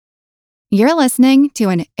You're listening to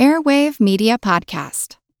an Airwave Media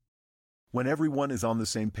Podcast. When everyone is on the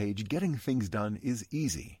same page, getting things done is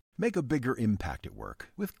easy. Make a bigger impact at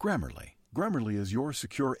work with Grammarly. Grammarly is your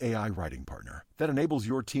secure AI writing partner that enables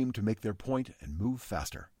your team to make their point and move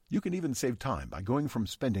faster. You can even save time by going from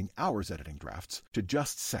spending hours editing drafts to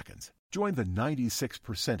just seconds. Join the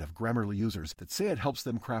 96% of Grammarly users that say it helps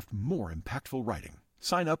them craft more impactful writing.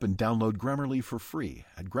 Sign up and download Grammarly for free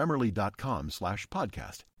at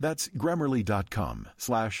Grammarly.com/podcast. That's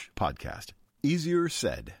Grammarly.com/podcast. Easier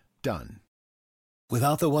said, done.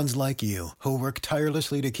 Without the ones like you, who work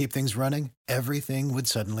tirelessly to keep things running, everything would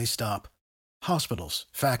suddenly stop. Hospitals,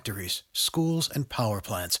 factories, schools, and power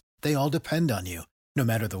plants, they all depend on you. No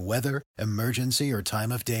matter the weather, emergency, or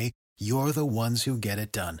time of day, you're the ones who get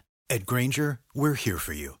it done. At Grainger, we're here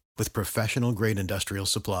for you with professional-grade industrial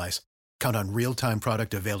supplies. Count on real-time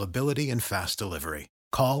product availability and fast delivery.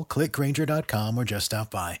 Call, click Grainger.com, or just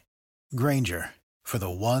stop by. Grainger, for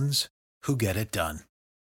the ones who get it done.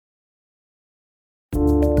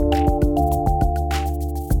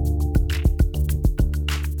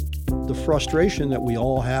 The frustration that we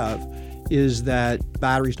all have is that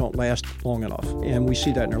batteries don't last long enough. And we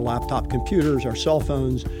see that in our laptop computers, our cell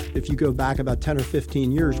phones. If you go back about 10 or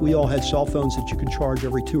 15 years, we all had cell phones that you could charge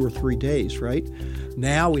every 2 or 3 days, right?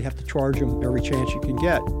 Now we have to charge them every chance you can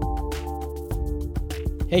get.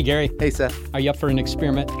 Hey, Gary. Hey, Seth. Are you up for an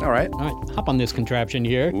experiment? All right. Hop on this contraption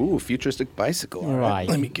here. Ooh, futuristic bicycle. All right.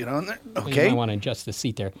 Let me get on there. Well, Okay. you might want to adjust the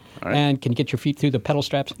seat there. All right. And can you get your feet through the pedal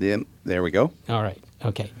straps? Yeah, there we go. All right.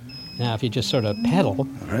 Okay. Now, if you just sort of pedal. All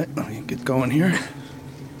right, let me get going here.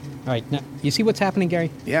 All right. Now, you see what's happening, Gary?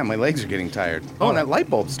 Yeah, my legs are getting tired. Oh, and that light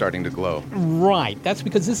bulb's starting to glow. Right. That's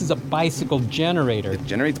because this is a bicycle generator. It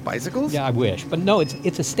generates bicycles? Yeah, I wish. But no,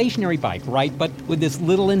 it's a stationary bike, right? But with this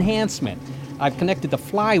little enhancement. I've connected the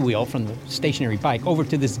flywheel from the stationary bike over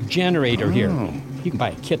to this generator here. You can buy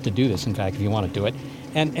a kit to do this, in fact, if you want to do it.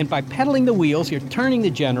 And by pedaling the wheels, you're turning the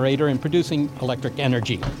generator and producing electric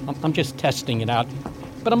energy. I'm just testing it out.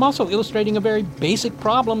 But I'm also illustrating a very basic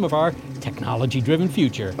problem of our technology-driven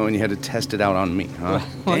future. Oh, and you had to test it out on me, huh?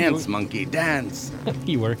 Well, Dance, monkey, dance.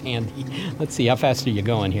 You were handy. Let's see, how fast are you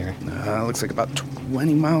going here? Looks like about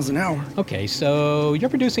 20 miles an hour. Okay, so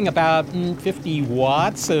you're producing about 50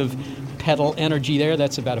 watts of pedal energy there.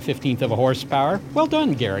 That's about a 15th of a horsepower. Well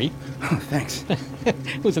done, Gary. Oh, thanks. It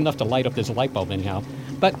was enough to light up this light bulb anyhow.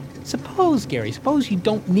 But suppose you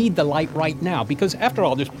don't need the light right now, because after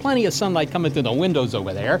all, there's plenty of sunlight coming through the windows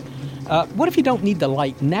over there. What if you don't need the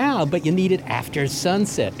light now, but you need it after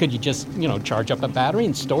sunset? Could you just, charge up a battery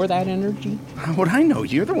and store that energy? How would I know?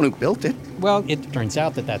 You're the one who built it. Well, it turns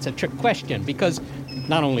out that that's a trick question, because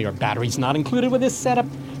not only are batteries not included with this setup,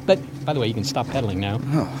 but, by the way, you can stop pedaling now.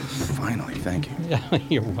 Oh, finally, thank you.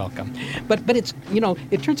 You're welcome. But it's,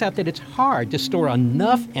 it turns out that it's hard to store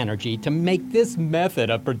enough energy to make this method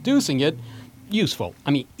of producing it useful.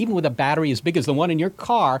 I mean, even with a battery as big as the one in your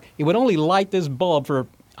car, it would only light this bulb for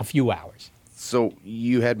a few hours. So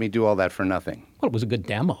you had me do all that for nothing? Well, it was a good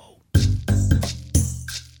demo.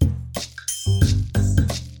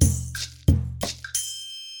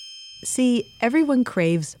 See, everyone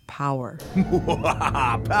craves power.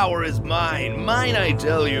 Power is mine. Mine, I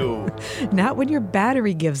tell you. Not when your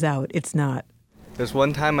battery gives out, it's not. There's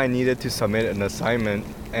one time I needed to submit an assignment,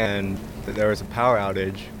 and there was a power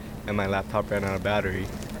outage, and my laptop ran out of battery.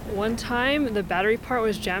 One time, the battery part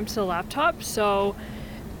was jammed to the laptop, so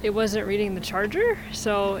it wasn't reading the charger,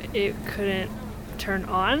 so it couldn't turn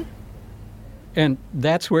on. And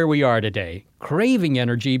that's where we are today, craving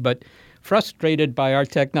energy, but frustrated by our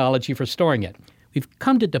technology for storing it. We've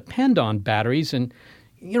come to depend on batteries and,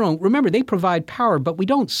 remember, they provide power, but we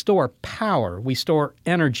don't store power. We store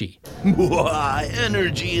energy.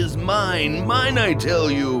 Energy is mine. Mine, I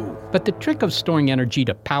tell you. But the trick of storing energy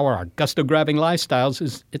to power our gusto-grabbing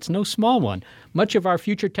lifestyles it's no small one. Much of our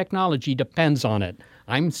future technology depends on it.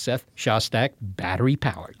 I'm Seth Shostak, battery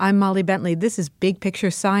powered. I'm Molly Bentley. This is Big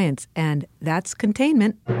Picture Science, and that's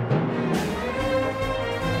Containment.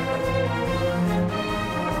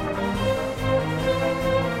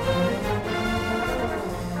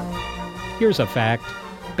 Here's a fact.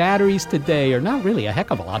 Batteries today are not really a heck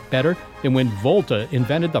of a lot better than when Volta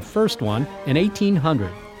invented the first one in 1800.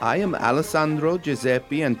 I am Alessandro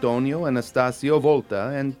Giuseppe Antonio Anastasio Volta,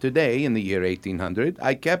 and today, in the year 1800,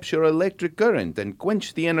 I capture electric current and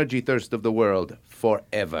quench the energy thirst of the world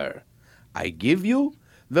forever. I give you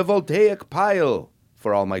the voltaic pile.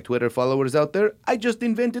 For all my Twitter followers out there, I just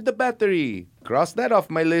invented the battery. Cross that off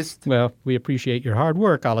my list. Well, we appreciate your hard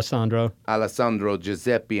work, Alessandro. Alessandro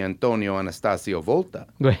Giuseppe Antonio Anastasio Volta.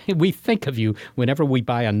 We think of you whenever we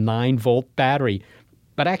buy a 9-volt battery.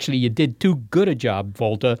 But actually, you did too good a job,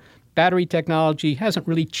 Volta. Battery technology hasn't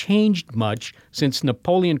really changed much since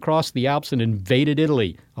Napoleon crossed the Alps and invaded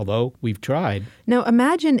Italy, although we've tried. Now,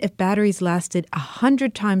 imagine if batteries lasted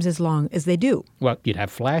 100 times as long as they do. Well, you'd have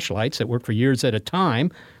flashlights that work for years at a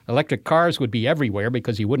time. Electric cars would be everywhere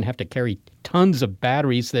because you wouldn't have to carry tons of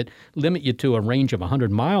batteries that limit you to a range of 100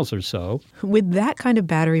 miles or so. With that kind of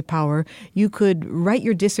battery power, you could write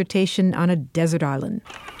your dissertation on a desert island.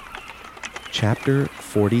 Chapter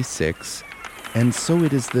 46. And so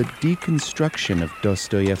it is the deconstruction of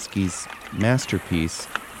Dostoevsky's masterpiece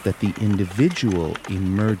that the individual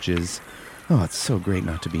emerges. Oh, it's so great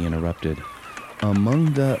not to be interrupted.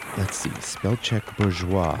 Among the, spell check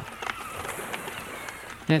bourgeois.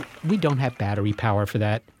 And we don't have battery power for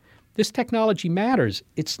that. This technology matters.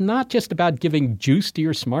 It's not just about giving juice to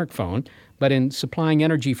your smartphone, but in supplying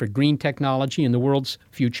energy for green technology and the world's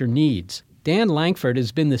future needs. Dan Langford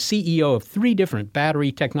has been the CEO of 3 different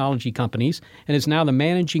battery technology companies and is now the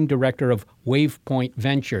managing director of WavePoint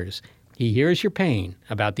Ventures. He hears your pain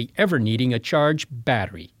about the ever needing a charged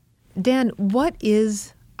battery. Dan, what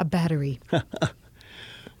is a battery?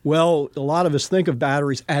 Well, a lot of us think of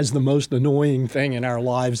batteries as the most annoying thing in our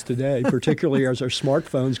lives today, particularly as our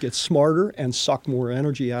smartphones get smarter and suck more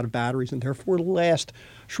energy out of batteries and therefore last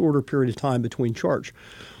shorter period of time between charge.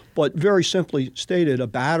 But very simply stated, a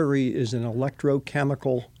battery is an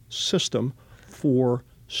electrochemical system for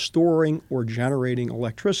storing or generating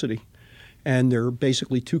electricity. And there are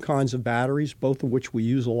basically 2 kinds of batteries, both of which we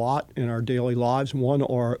use a lot in our daily lives.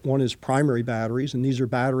 One is primary batteries, and these are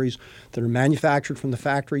batteries that are manufactured from the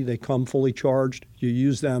factory. They come fully charged. You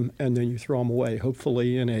use them, and then you throw them away,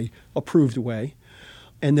 hopefully in a approved way.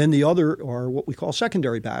 And then the other are what we call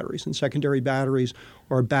secondary batteries. And secondary batteries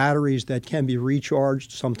are batteries that can be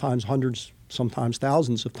recharged sometimes hundreds, sometimes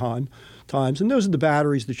thousands of times. And those are the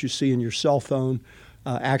batteries that you see in your cell phone.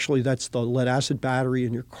 Actually, that's the lead-acid battery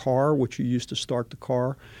in your car, which you use to start the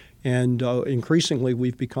car. And increasingly,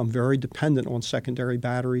 we've become very dependent on secondary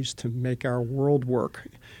batteries to make our world work.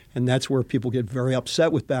 And that's where people get very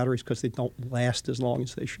upset with batteries because they don't last as long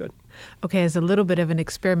as they should. Okay, as a little bit of an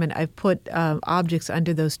experiment, I've put objects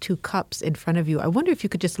under those 2 cups in front of you. I wonder if you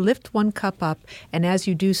could just lift one cup up, and as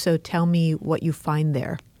you do so, tell me what you find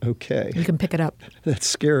there. Okay. You can pick it up. That's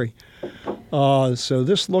scary. So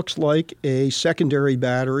this looks like a secondary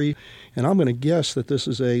battery, and I'm going to guess that this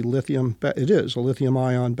is a lithium. It is a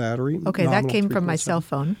lithium-ion battery. Okay, that came from my cell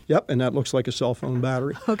phone. Yep, and that looks like a cell phone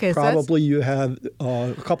battery. Okay, probably you have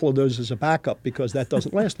a couple of those as a backup because that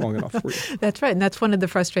doesn't last long enough for you. That's right, and that's one of the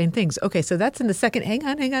frustrating things. Okay, so that's in the second. Hang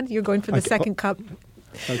on. You're going for the second cup.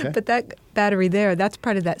 Okay. But that battery there, that's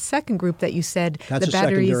part of that second group that you said. That's the a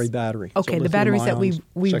secondary battery. Okay, the batteries that we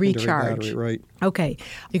recharge. Battery, right. Okay.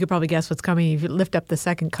 You could probably guess what's coming if you lift up the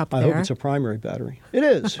second cup there. I hope it's a primary battery. It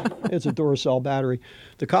is. It's a Duracell battery,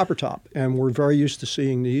 the copper top, and we're very used to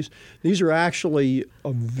seeing these. These are actually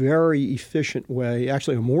a very efficient way,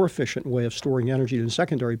 actually a more efficient way of storing energy than a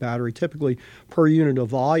secondary battery. Typically, per unit of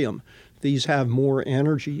volume, these have more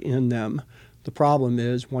energy in them. The problem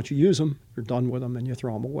is once you use them, you're done with them and you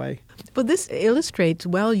throw them away. Well, this illustrates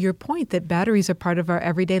well your point that batteries are part of our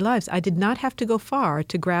everyday lives. I did not have to go far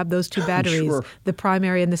to grab those 2 batteries, Sure. The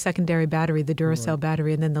primary and the secondary battery, the Duracell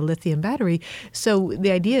battery and then the lithium battery. So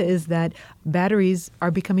the idea is that batteries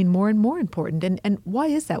are becoming more and more important. And why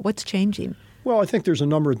is that? What's changing? Well, I think there's a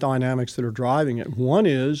number of dynamics that are driving it. One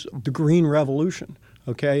is the green revolution.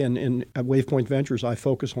 Okay, and at WavePoint Ventures, I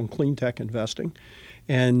focus on clean tech investing.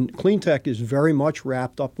 And clean tech is very much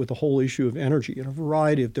wrapped up with the whole issue of energy in a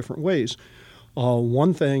variety of different ways.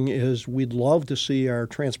 One thing is we'd love to see our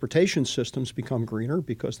transportation systems become greener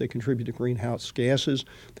because they contribute to greenhouse gases.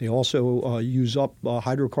 They also use up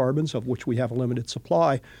hydrocarbons, of which we have a limited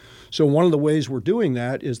supply. So one of the ways we're doing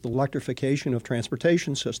that is the electrification of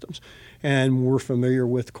transportation systems. And we're familiar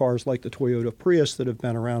with cars like the Toyota Prius that have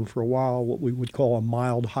been around for a while, what we would call a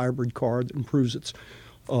mild hybrid car that improves its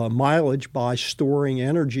mileage by storing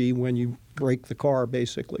energy when you brake the car,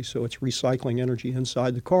 basically. So it's recycling energy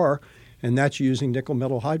inside the car, and that's using nickel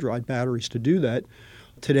metal hydride batteries to do that.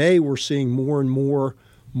 Today, we're seeing more and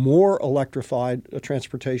more electrified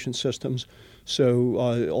transportation systems. So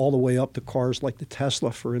all the way up to cars like the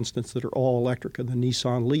Tesla, for instance, that are all electric, and the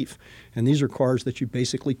Nissan Leaf. And these are cars that you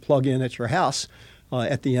basically plug in at your house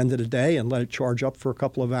at the end of the day and let it charge up for a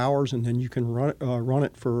couple of hours, and then you can run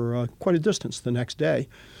it for quite a distance the next day.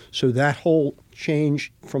 So that whole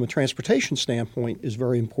change from a transportation standpoint is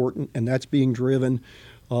very important, and that's being driven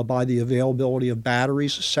by the availability of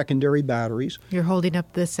batteries, secondary batteries. You're holding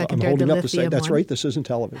up the secondary, I'm holding the up lithium That's one. right. This isn't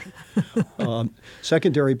television.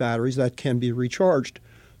 Secondary batteries that can be recharged.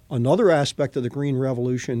 Another aspect of the green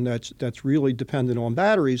revolution that's really dependent on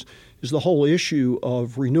batteries is the whole issue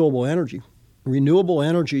of renewable energy. Renewable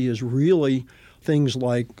energy is really things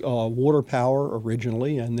like water power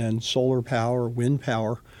originally, and then solar power, wind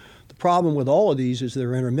power. The problem with all of these is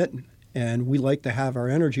they're intermittent, and we like to have our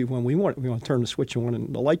energy when we want it. We want to turn the switch on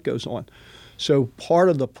and the light goes on. So part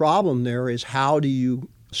of the problem there is how do you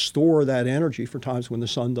store that energy for times when the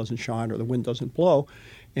sun doesn't shine or the wind doesn't blow?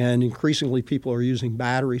 And increasingly, people are using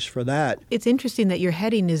batteries for that. It's interesting that your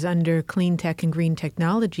heading is under clean tech and green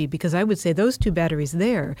technology, because I would say those two batteries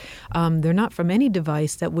there, they're not from any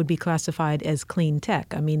device that would be classified as clean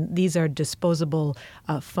tech. I mean, these are disposable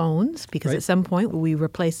phones, because at some point we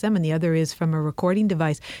replace them, and the other is from a recording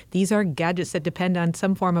device. These are gadgets that depend on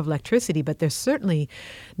some form of electricity, but they're certainly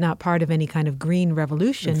not part of any kind of green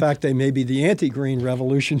revolution. In fact, they may be the anti-green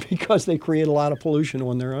revolution because they create a lot of pollution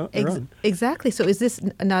on their own. Exactly. So is this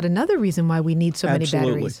not another reason why we need so many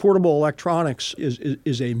batteries? Portable electronics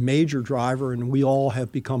is a major driver, and we all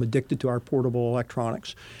have become addicted to our portable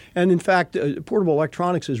electronics. And in fact, portable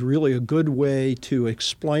electronics is really a good way to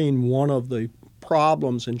explain one of the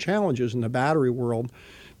problems and challenges in the battery world,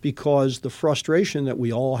 because the frustration that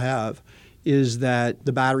we all have is that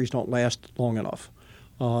the batteries don't last long enough.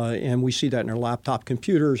 And we see that in our laptop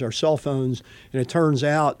computers, our cell phones. And it turns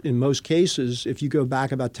out, in most cases, if you go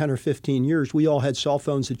back about 10 or 15 years, we all had cell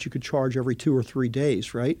phones that you could charge every 2 or 3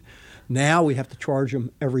 days, right? Now we have to charge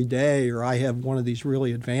them every day, or I have one of these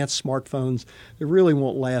really advanced smartphones that really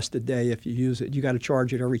won't last a day if you use it. You got to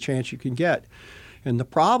charge it every chance you can get. And the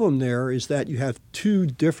problem there is that you have two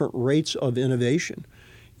different rates of innovation.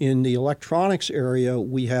 In the electronics area,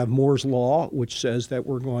 we have Moore's Law, which says that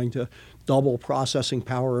we're going to double processing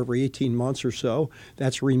power every 18 months or so.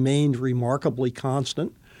 That's remained remarkably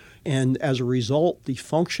constant. And as a result, the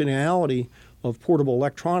functionality of portable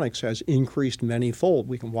electronics has increased many-fold.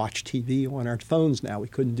 We can watch TV on our phones now. We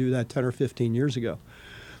couldn't do that 10 or 15 years ago.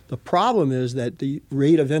 The problem is that the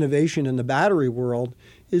rate of innovation in the battery world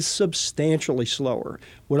is substantially slower.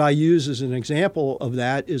 What I use as an example of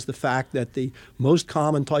that is the fact that the most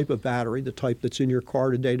common type of battery, the type that's in your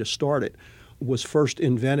car today to start it, was first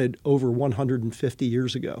invented over 150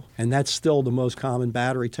 years ago. And that's still the most common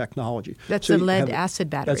battery technology. That's a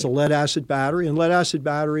lead-acid battery. That's a lead-acid battery. And lead-acid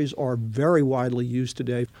batteries are very widely used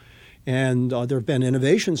today. And there have been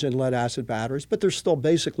innovations in lead-acid batteries, but they're still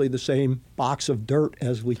basically the same box of dirt,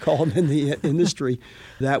 as we call them in the industry,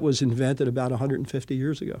 that was invented about 150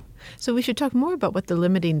 years ago. So we should talk more about what the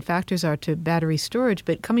limiting factors are to battery storage.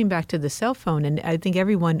 But coming back to the cell phone, and I think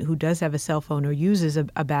everyone who does have a cell phone or uses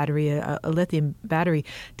a battery, a lithium battery,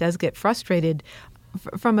 does get frustrated.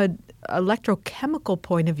 From an electrochemical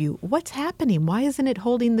point of view, what's happening? Why isn't it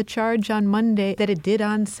holding the charge on Monday that it did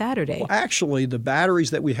on Saturday? Well, actually, the batteries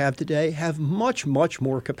that we have today have much, much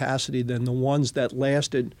more capacity than the ones that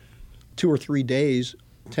lasted 2 or 3 days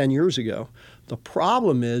 10 years ago. The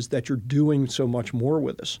problem is that you're doing so much more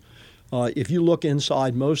with this. If you look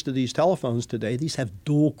inside most of these telephones today, these have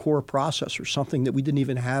dual-core processors, something that we didn't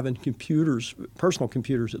even have in computers, personal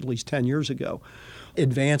computers, at least 10 years ago.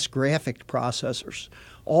 Advanced graphic processors,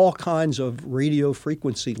 all kinds of radio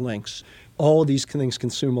frequency links. All of these things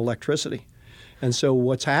consume electricity. And so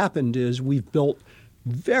what's happened is we've built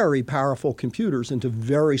very powerful computers into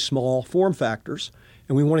very small form factors,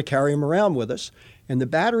 and we want to carry them around with us. And the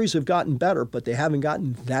batteries have gotten better, but they haven't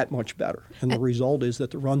gotten that much better. And the result is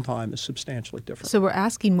that the runtime is substantially different. So we're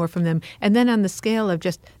asking more from them. And then on the scale of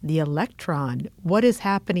just the electron, what is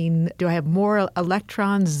happening? Do I have more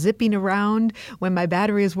electrons zipping around when my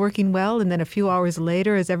battery is working well, and then a few hours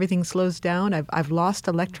later, as everything slows down, I've lost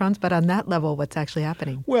electrons? But on that level, what's actually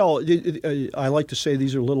happening? Well, I like to say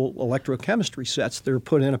these are little electrochemistry sets. They're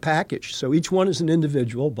put in a package. So each one is an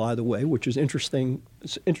individual, by the way, which is interesting.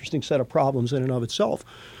 It's an interesting set of problems in and of itself.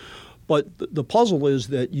 But the puzzle is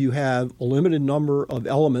that you have a limited number of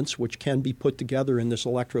elements which can be put together in this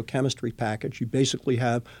electrochemistry package. You basically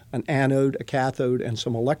have an anode, a cathode, and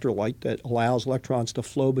some electrolyte that allows electrons to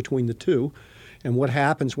flow between the two. And what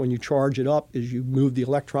happens when you charge it up is you move the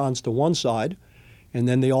electrons to one side, and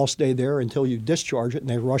then they all stay there until you discharge it, and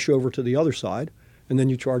they rush over to the other side, and then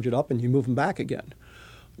you charge it up and you move them back again.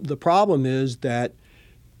 The problem is that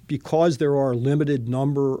because there are a limited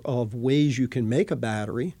number of ways you can make a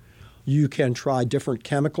battery, you can try different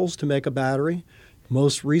chemicals to make a battery.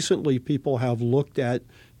 Most recently, people have looked at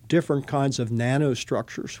different kinds of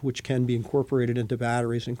nanostructures which can be incorporated into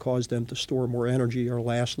batteries and cause them to store more energy or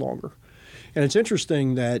last longer. And it's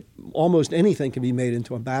interesting that almost anything can be made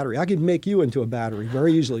into a battery. I could make you into a battery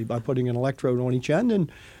very easily by putting an electrode on each end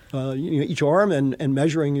and each arm and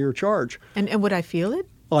measuring your charge. And would I feel it?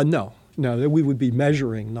 No. No, we would be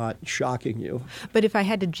measuring, not shocking you. But if I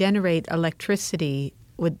had to generate electricity,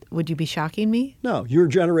 would you be shocking me? No, you're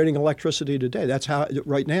generating electricity today. That's how,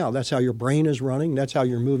 right now, that's how your brain is running. That's how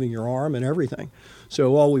you're moving your arm and everything.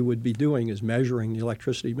 So all we would be doing is measuring the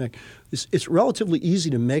electricity. It's relatively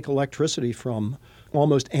easy to make electricity from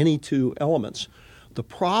almost any two elements. The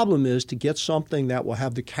problem is to get something that will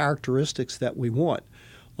have the characteristics that we want.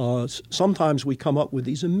 Sometimes we come up with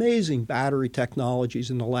these amazing battery technologies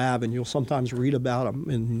in the lab, and you'll sometimes read about them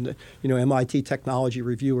in, MIT Technology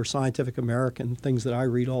Review or Scientific American, things that I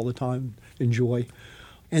read all the time, enjoy.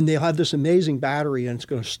 And they'll have this amazing battery, and it's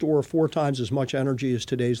going to store 4 times as much energy as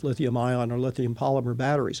today's lithium-ion or lithium polymer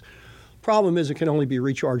batteries. Problem is it can only be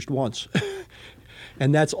recharged once.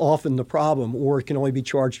 And that's often the problem, or it can only be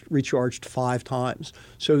recharged 5 times.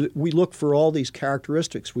 So we look for all these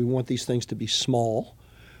characteristics. We want these things to be small.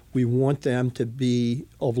 We want them to be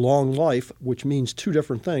of long life, which means 2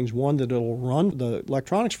 different things. One, that it'll run the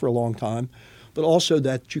electronics for a long time, but also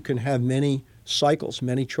that you can have many cycles,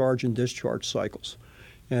 many charge and discharge cycles.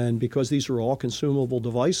 And because these are all consumable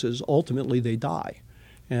devices, ultimately they die.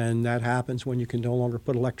 And that happens when you can no longer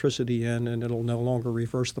put electricity in, and it'll no longer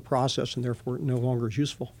reverse the process, and therefore it no longer is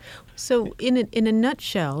useful. So in a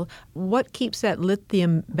nutshell, what keeps that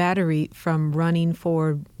lithium battery from running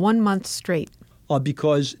for 1 month straight?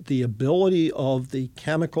 Because the ability of the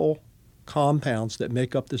chemical compounds that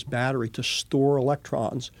make up this battery to store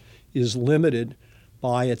electrons is limited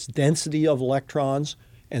by its density of electrons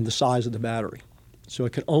and the size of the battery. So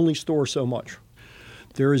it can only store so much.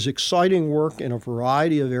 There is exciting work in a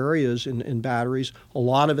variety of areas in batteries. A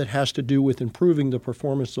lot of it has to do with improving the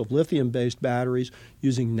performance of lithium-based batteries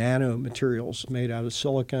using nanomaterials made out of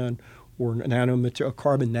silicon or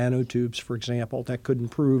carbon nanotubes, for example, that could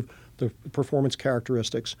improve the performance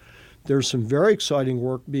characteristics. There's some very exciting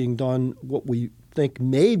work being done, what we think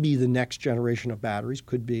may be the next generation of batteries,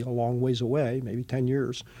 could be a long ways away, maybe 10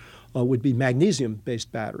 years, would be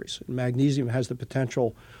magnesium-based batteries. And magnesium has the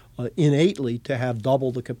potential innately to have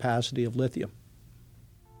double the capacity of lithium.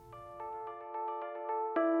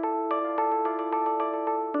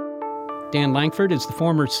 Dan Langford is the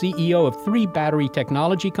former CEO of 3 battery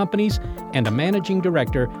technology companies and a managing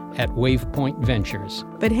director at WavePoint Ventures.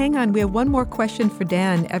 But hang on, we have one more question for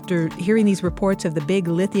Dan after hearing these reports of the big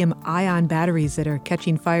lithium-ion batteries that are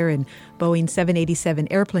catching fire in Boeing 787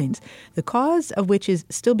 airplanes, the cause of which is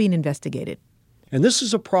still being investigated. And this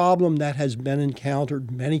is a problem that has been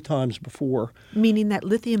encountered many times before. Meaning that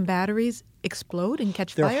lithium batteries explode and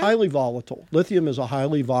catch fire? They're highly volatile. Lithium is a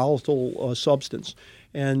highly volatile substance.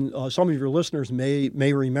 And some of your listeners may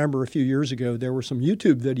remember a few years ago there were some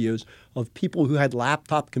YouTube videos of people who had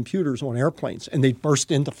laptop computers on airplanes, and they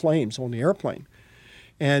burst into flames on the airplane.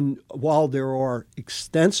 And while there are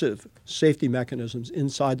extensive safety mechanisms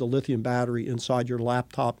inside the lithium battery, inside your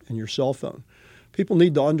laptop and your cell phone, people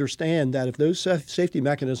need to understand that if those safety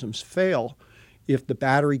mechanisms fail, if the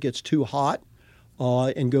battery gets too hot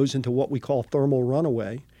and goes into what we call thermal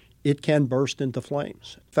runaway, it can burst into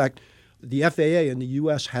flames. In fact, the FAA in the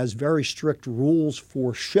U.S. has very strict rules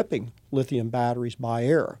for shipping lithium batteries by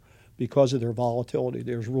air because of their volatility.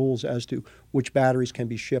 There's rules as to which batteries can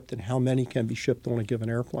be shipped and how many can be shipped on a given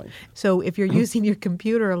airplane. So if you're using your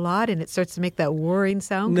computer a lot and it starts to make that whirring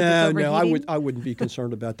sound, No, I wouldn't be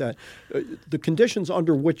concerned about that. The conditions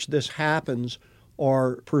under which this happens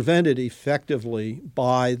are prevented effectively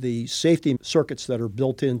by the safety circuits that are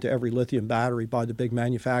built into every lithium battery by the big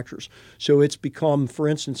manufacturers. So it's become, for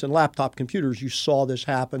instance, in laptop computers, you saw this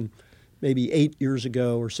happen maybe 8 years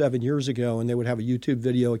ago or 7 years ago, and they would have a YouTube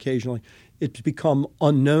video occasionally. It's become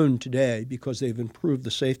unknown today because they've improved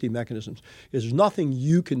the safety mechanisms. There's nothing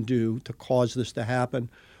you can do to cause this to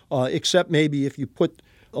happen, except maybe if you put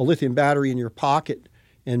a lithium battery in your pocket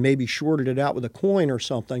and maybe shorted it out with a coin or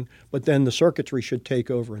something, but then the circuitry should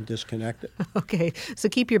take over and disconnect it. Okay, so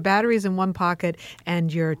keep your batteries in one pocket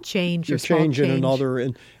and your change, your small change in another.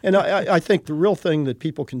 And I think the real thing that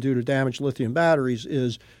people can do to damage lithium batteries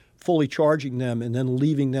is fully charging them and then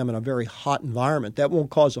leaving them in a very hot environment. That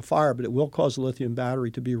won't cause a fire, but it will cause the lithium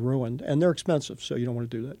battery to be ruined, and they're expensive, so you don't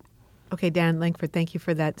want to do that. Okay, Dan Langford, thank you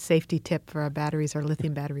for that safety tip for our batteries, our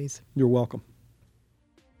lithium batteries. You're welcome.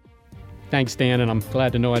 Thanks, Dan, and I'm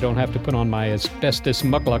glad to know I don't have to put on my asbestos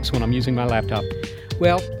mucklucks when I'm using my laptop.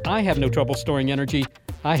 Well, I have no trouble storing energy.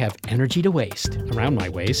 I have energy to waste around my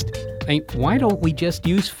waist. Why don't we just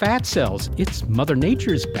use fat cells? It's Mother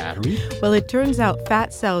Nature's battery. Well, it turns out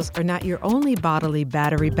fat cells are not your only bodily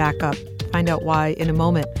battery backup. Find out why in a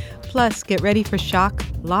moment. Plus, get ready for shock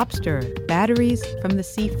lobster, batteries from the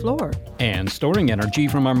sea floor. And storing energy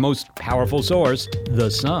from our most powerful source, the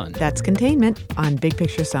sun. That's Containment on Big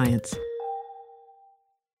Picture Science.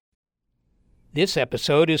 This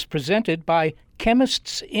episode is presented by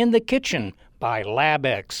Chemists in the Kitchen by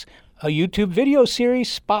LabX, a YouTube video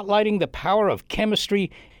series spotlighting the power of chemistry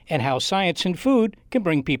and how science and food can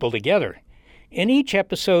bring people together. In each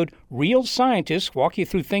episode, real scientists walk you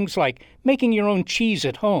through things like making your own cheese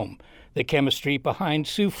at home, the chemistry behind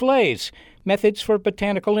soufflés, methods for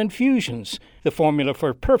botanical infusions, the formula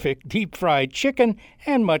for perfect deep-fried chicken,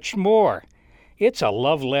 and much more. It's a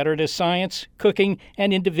love letter to science, cooking,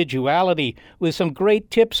 and individuality with some great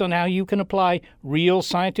tips on how you can apply real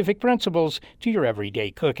scientific principles to your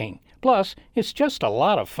everyday cooking. Plus, it's just a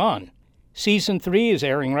lot of fun. Season 3 is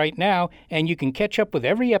airing right now, and you can catch up with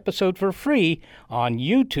every episode for free on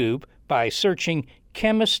YouTube by searching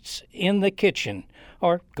Chemists in the Kitchen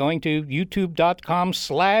or going to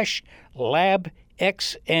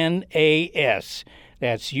youtube.com/labxnas.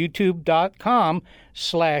 That's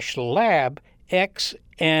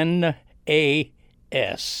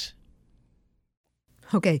youtube.com/labxnas.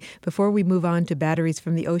 Okay, before we move on to batteries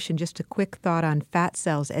from the ocean, just a quick thought on fat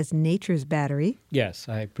cells as nature's battery. Yes,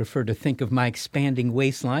 I prefer to think of my expanding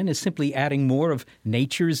waistline as simply adding more of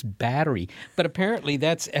nature's battery. But apparently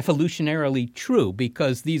that's evolutionarily true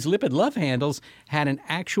because these lipid love handles had an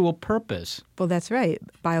actual purpose. Well, that's right.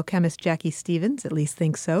 Biochemist Jackie Stevens at least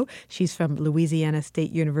thinks so. She's from Louisiana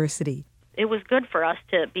State University. It was good for us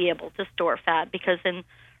to be able to store fat because in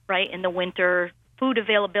the winter, food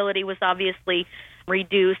availability was obviously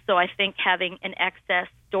reduced, so I think having an excess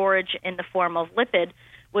storage in the form of lipid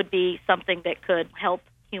would be something that could help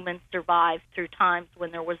humans survive through times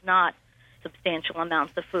when there was not substantial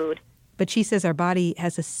amounts of food. But she says our body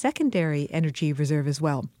has a secondary energy reserve as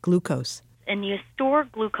well, glucose. And you store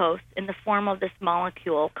glucose in the form of this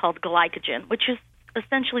molecule called glycogen, which is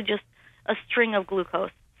essentially just a string of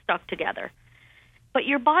glucose stuck together. But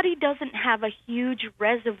your body doesn't have a huge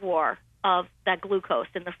reservoir of that glucose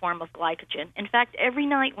in the form of glycogen. In fact, every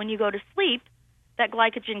night when you go to sleep, that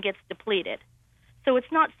glycogen gets depleted. So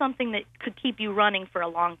it's not something that could keep you running for a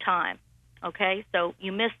long time, okay? So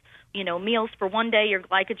you miss, meals for one day, your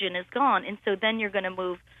glycogen is gone, and so then you're going to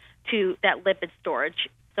move to that lipid storage.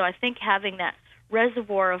 So I think having that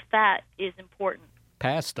reservoir of fat is important.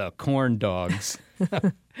 Pasta, corn dogs.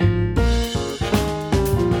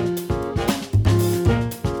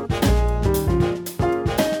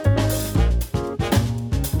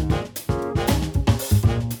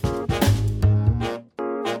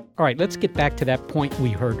 All right, let's get back to that point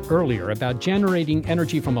we heard earlier about generating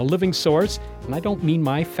energy from a living source, and I don't mean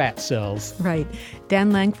my fat cells. Right.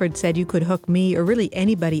 Dan Langford said you could hook me or really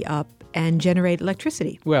anybody up and generate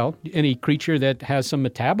electricity. Well, any creature that has some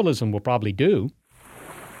metabolism will probably do.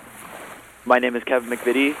 My name is Kevin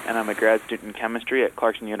McVitie, and I'm a grad student in chemistry at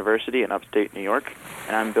Clarkson University in upstate New York,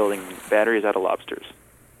 and I'm building batteries out of lobsters.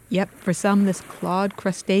 Yep, for some, this clawed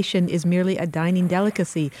crustacean is merely a dining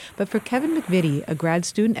delicacy. But for Kevin McVitie, a grad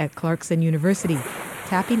student at Clarkson University,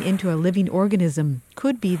 tapping into a living organism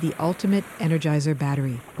could be the ultimate energizer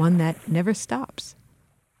battery, one that never stops.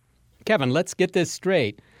 Kevin, let's get this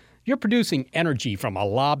straight. You're producing energy from a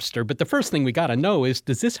lobster, but the first thing we got to know is,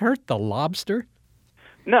 does this hurt the lobster?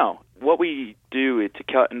 No. What we do to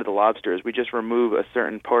cut into the lobster is we just remove a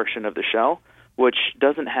certain portion of the shell, which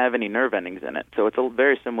doesn't have any nerve endings in it. So it's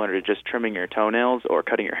very similar to just trimming your toenails or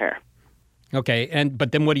cutting your hair. Okay,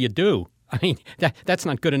 but then what do? I mean, that's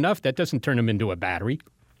not good enough. That doesn't turn them into a battery.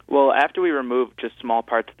 Well, after we remove just small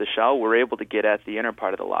parts of the shell, we're able to get at the inner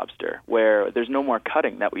part of the lobster, where there's no more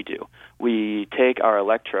cutting that we do. We take our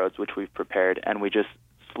electrodes, which we've prepared, and we just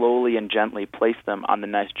slowly and gently place them on the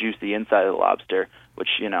nice juicy inside of the lobster, which,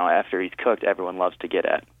 after he's cooked, everyone loves to get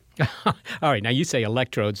at. All right, now you say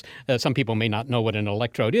electrodes. Some people may not know what an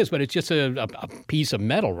electrode is, but it's just a piece of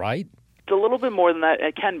metal, right? It's a little bit more than that.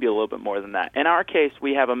 It can be a little bit more than that. In our case,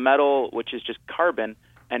 we have a metal, which is just carbon,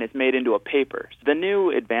 and it's made into a paper. So the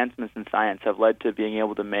new advancements in science have led to being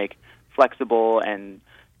able to make flexible and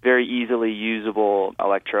very easily usable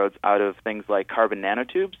electrodes out of things like carbon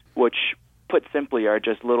nanotubes, which, put simply, are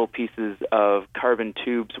just little pieces of carbon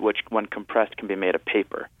tubes which, when compressed, can be made of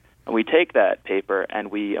paper. And we take that paper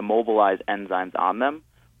and we immobilize enzymes on them,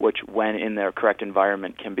 which, when in their correct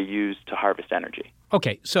environment, can be used to harvest energy.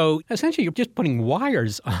 Okay, so essentially you're just putting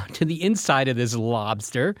wires to the inside of this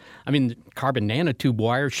lobster. I mean, carbon nanotube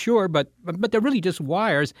wires, sure, but they're really just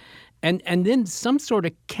wires. And then some sort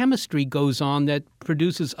of chemistry goes on that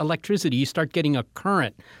produces electricity. You start getting a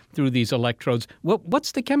current through these electrodes.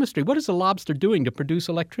 What's the chemistry? What is the lobster doing to produce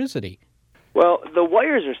electricity? Well, the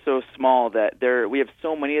wires are so small that we have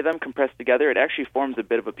so many of them compressed together, it actually forms a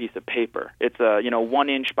bit of a piece of paper. It's a 1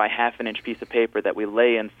 inch by half an inch piece of paper that we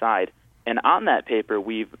lay inside. And on that paper,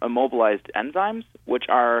 we've immobilized enzymes, which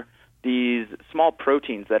are these small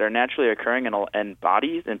proteins that are naturally occurring in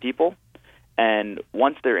bodies and people. And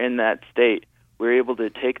once they're in that state, we're able to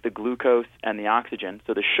take the glucose and the oxygen,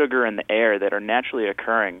 so the sugar and the air that are naturally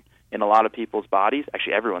occurring in a lot of people's bodies,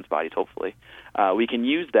 actually everyone's bodies, hopefully, we can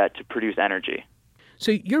use that to produce energy.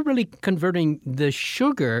 So you're really converting the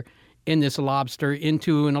sugar in this lobster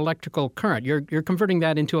into an electrical current. You're converting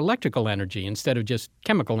that into electrical energy instead of just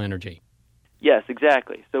chemical energy. Yes,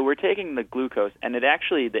 exactly. So we're taking the glucose, and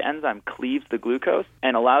the enzyme cleaves the glucose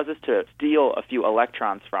and allows us to steal a few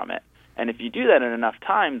electrons from it. And if you do that in enough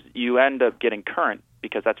times, you end up getting current,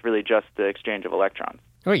 because that's really just the exchange of electrons.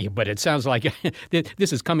 Oh, yeah, but it sounds like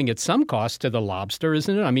this is coming at some cost to the lobster,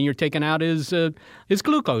 isn't it? I mean, you're taking out his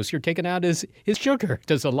glucose, you're taking out his sugar.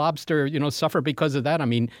 Does the lobster, suffer because of that? I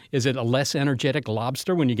mean, is it a less energetic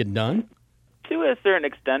lobster when you get done? To a certain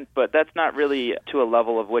extent, but that's not really to a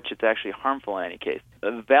level of which it's actually harmful in any case.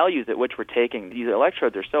 The values at which we're taking these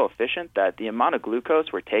electrodes are so efficient that the amount of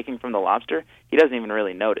glucose we're taking from the lobster, he doesn't even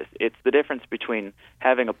really notice. It's the difference between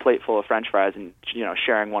having a plate full of French fries and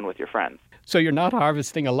sharing one with your friends. So you're not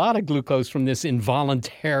harvesting a lot of glucose from this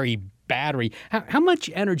involuntary battery. How much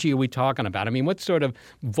energy are we talking about? I mean, what sort of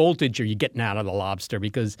voltage are you getting out of the lobster?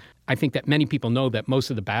 Because I think that many people know that most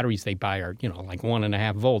of the batteries they buy are, like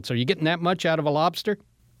 1.5 volts. Are you getting that much out of a lobster?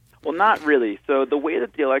 Well, not really. So the way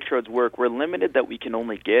that the electrodes work, we're limited that we can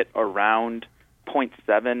only get around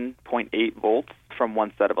 0.7, 0.8 volts from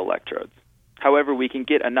one set of electrodes. However, we can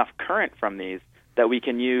get enough current from these that we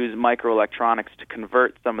can use microelectronics to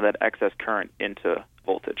convert some of that excess current into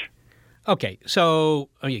voltage. Okay, so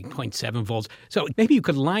 0.7 volts. So maybe you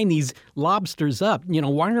could line these lobsters up,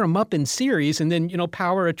 wire them up in series and then,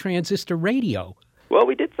 power a transistor radio. Well,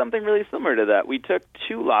 we did something really similar to that. We took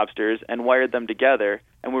 2 lobsters and wired them together,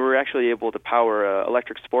 and we were actually able to power an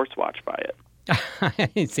electric sports watch by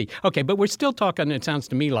it. I see. Okay, but we're still talking, it sounds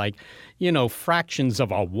to me like, fractions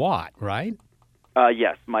of a watt, right?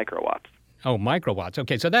 Yes, microwatts. Oh, microwatts.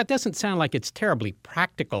 Okay, so that doesn't sound like it's terribly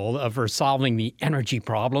practical for solving the energy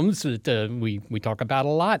problems that we talk about a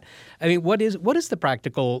lot. I mean, what is the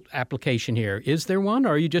practical application here? Is there one,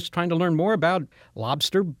 or are you just trying to learn more about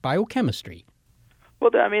lobster biochemistry? Well,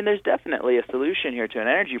 I mean, there's definitely a solution here to an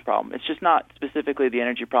energy problem. It's just not specifically the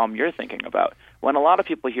energy problem you're thinking about. When a lot of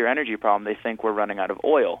people hear energy problem, they think we're running out of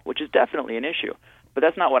oil, which is definitely an issue. But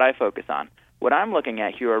that's not what I focus on. What I'm looking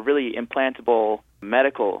at here are really implantable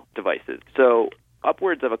medical devices. So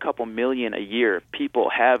upwards of a couple million a year,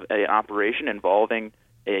 people have an operation involving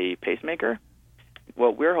a pacemaker.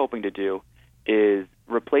 What we're hoping to do is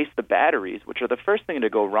replace the batteries, which are the first thing to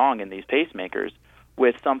go wrong in these pacemakers,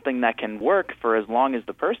 with something that can work for as long as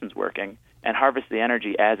the person's working and harvest the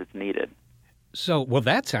energy as it's needed. So, well,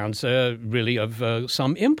 that sounds really of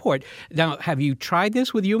some import. Now, have you tried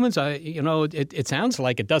this with humans? It sounds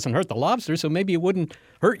like it doesn't hurt the lobster, so maybe it wouldn't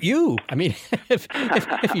hurt you. I mean, if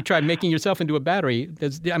you tried making yourself into a battery,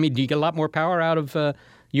 do you get a lot more power out of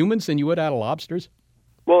humans than you would out of lobsters?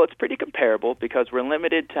 Well, it's pretty comparable because we're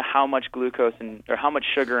limited to how much glucose or how much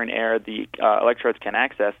sugar and air the electrodes can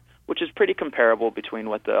access, which is pretty comparable between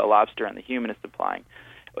what the lobster and the human is supplying.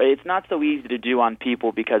 It's not so easy to do on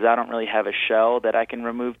people because I don't really have a shell that I can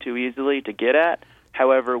remove too easily to get at.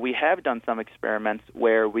 However, we have done some experiments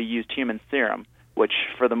where we used human serum, which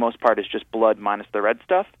for the most part is just blood minus the red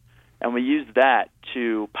stuff, and we used that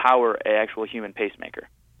to power an actual human pacemaker.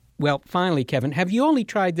 Well, finally, Kevin, have you only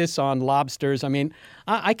tried this on lobsters? I mean,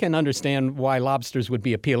 I can understand why lobsters would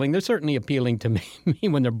be appealing. They're certainly appealing to me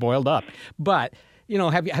when they're boiled up. But,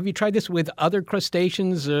 have you tried this with other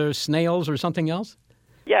crustaceans or snails or something else?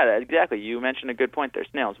 Yeah, exactly. You mentioned a good point there,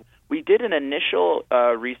 snails. We did an initial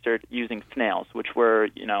research using snails, which were,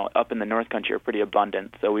 up in the North Country are pretty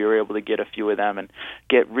abundant. So we were able to get a few of them and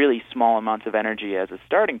get really small amounts of energy as a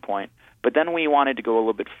starting point. But then we wanted to go a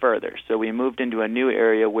little bit further. So we moved into a new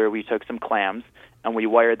area where we took some clams and we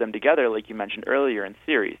wired them together, like you mentioned earlier, in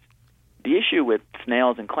series. The issue with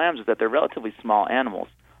snails and clams is that they're relatively small animals.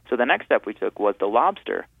 So the next step we took was the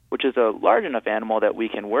lobster, which is a large enough animal that we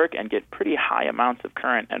can work and get pretty high amounts of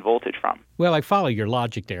current and voltage from. Well, I follow your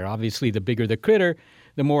logic there. Obviously, the bigger the critter,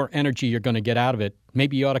 the more energy you're going to get out of it.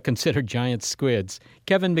 Maybe you ought to consider giant squids.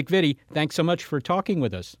 Kevin McVitie, thanks so much for talking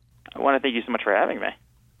with us. I want to thank you so much for having me.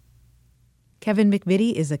 Kevin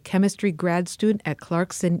McVitie is a chemistry grad student at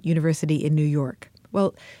Clarkson University in New York.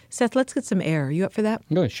 Well, Seth, let's get some air. Are you up for that?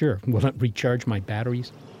 Oh, sure. Will it recharge my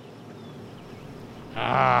batteries?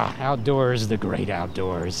 Outdoors, the great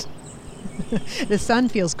outdoors. The sun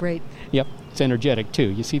feels great. Yep, it's energetic too.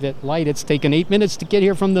 You see that light? It's taken 8 minutes to get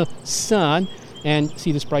here from the sun. And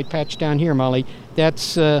see this bright patch down here, Molly?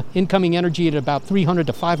 That's incoming energy at about 300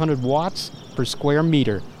 to 500 watts per square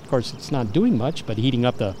meter. Of course, it's not doing much but heating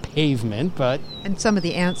up the pavement, but... And some of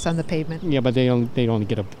the ants on the pavement. Yeah, but they only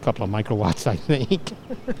get a couple of microwatts, I think.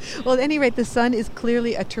 Well, at any rate, the sun is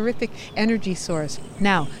clearly a terrific energy source.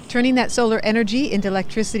 Now, turning that solar energy into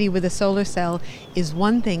electricity with a solar cell is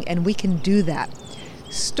one thing, and we can do that.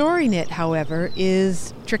 Storing it, however,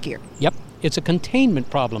 is trickier. Yep. It's a containment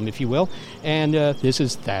problem, if you will, and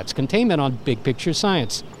that's containment on big picture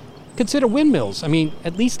science. Consider windmills. I mean,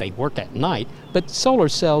 at least they work at night, but solar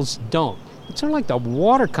cells don't. It's sort of like the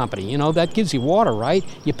water company, that gives you water, right?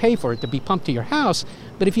 You pay for it to be pumped to your house,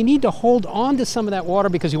 but if you need to hold on to some of that water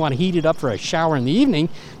because you want to heat it up for a shower in the evening,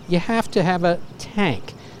 you have to have a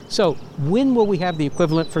tank. So when will we have the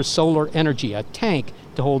equivalent for solar energy, a tank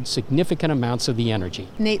to hold significant amounts of the energy?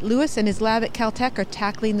 Nate Lewis and his lab at Caltech are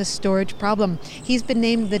tackling the storage problem. He's been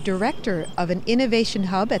named the director of an innovation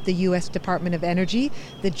hub at the U.S. Department of Energy,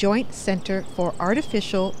 the Joint Center for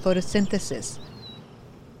Artificial Photosynthesis.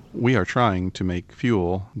 We are trying to make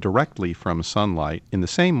fuel directly from sunlight in the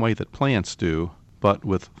same way that plants do, but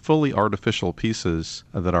with fully artificial pieces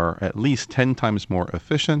that are at least 10 times more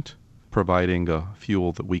efficient, providing a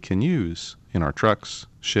fuel that we can use in our trucks,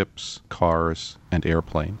 ships, cars, and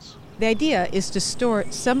airplanes. The idea is to store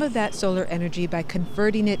some of that solar energy by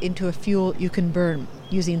converting it into a fuel you can burn.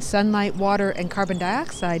 Using sunlight, water, and carbon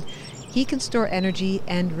dioxide, he can store energy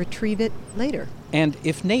and retrieve it later. And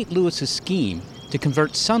if Nate Lewis's scheme to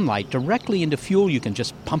convert sunlight directly into fuel you can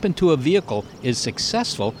just pump into a vehicle is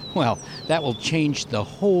successful, well, that will change the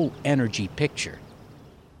whole energy picture.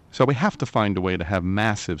 So we have to find a way to have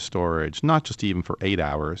massive storage, not just even for 8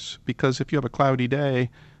 hours, because if you have a cloudy day,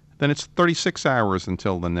 then it's 36 hours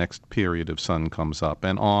until the next period of sun comes up,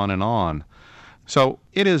 and on and on. So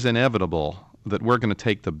it is inevitable that we're going to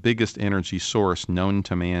take the biggest energy source known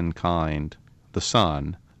to mankind, the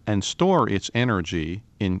sun, and store its energy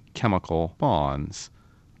in chemical bonds.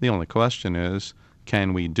 The only question is,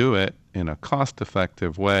 can we do it in a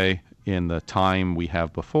cost-effective way in the time we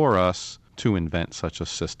have before us to invent such a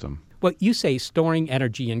system? Well, you say storing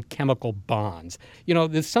energy in chemical bonds.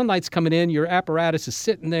 The sunlight's coming in, your apparatus is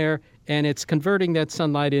sitting there, and it's converting that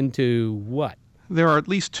sunlight into what? There are at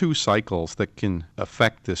least 2 cycles that can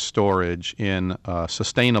affect this storage in a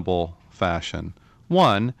sustainable fashion.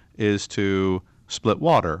 One is to split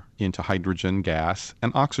water into hydrogen gas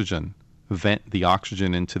and oxygen, vent the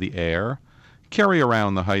oxygen into the air, carry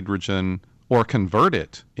around the hydrogen, or convert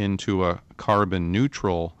it into a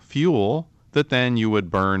carbon-neutral fuel that then you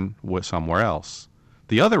would burn somewhere else.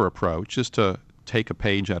 The other approach is to take a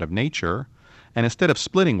page out of nature, and instead of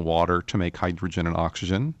splitting water to make hydrogen and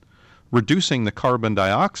oxygen, reducing the carbon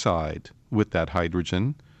dioxide with that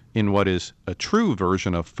hydrogen in what is a true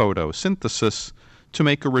version of photosynthesis to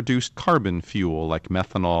make a reduced carbon fuel like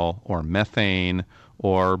methanol or methane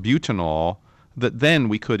or butanol that then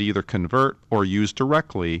we could either convert or use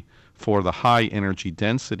directly for the high energy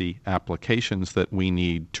density applications that we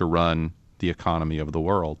need to run the economy of the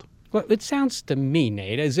world. Well, it sounds to me,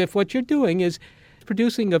 Nate, as if what you're doing is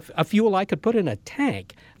producing a fuel I could put in a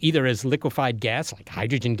tank, either as liquefied gas, like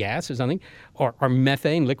hydrogen gas or something, or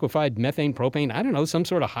methane, liquefied methane, propane, I don't know, some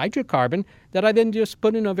sort of hydrocarbon that I then just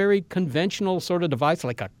put in a very conventional sort of device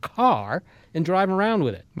like a car and drive around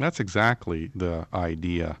with it. That's exactly the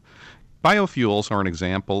idea. Biofuels are an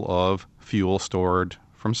example of fuel stored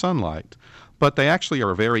from sunlight, but they actually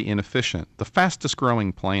are very inefficient. The fastest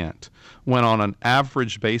growing plant, when on an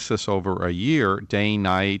average basis over a year, day,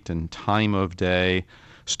 night, and time of day,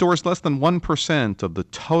 stores less than 1% of the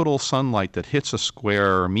total sunlight that hits a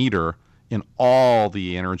square meter in all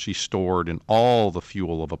the energy stored in all the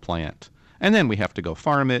fuel of a plant. And then we have to go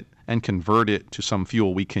farm it and convert it to some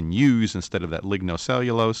fuel we can use instead of that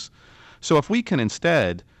lignocellulose. So if we can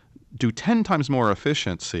instead do 10 times more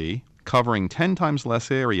efficiency, covering 10 times less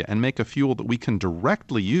area, and make a fuel that we can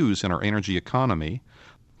directly use in our energy economy,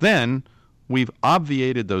 then we've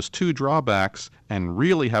obviated those 2 drawbacks and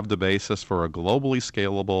really have the basis for a globally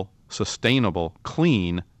scalable, sustainable,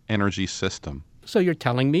 clean energy system. So you're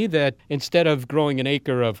telling me that instead of growing an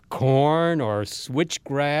acre of corn or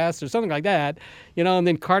switchgrass or something like that, and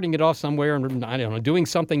then carting it off somewhere and, I don't know, doing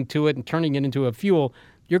something to it and turning it into a fuel,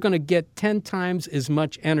 you're going to get 10 times as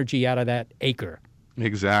much energy out of that acre.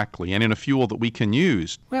 Exactly, and in a fuel that we can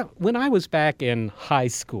use. Well, when I was back in high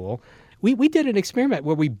school, we did an experiment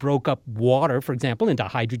where we broke up water, for example, into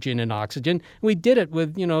hydrogen and oxygen. We did it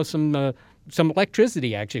with, some some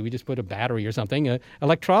electricity, actually. We just put a battery or something.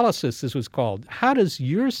 Electrolysis, this was called. How does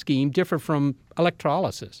your scheme differ from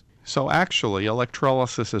electrolysis? So actually,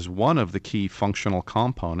 electrolysis is one of the key functional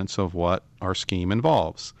components of what our scheme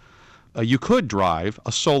involves. You could drive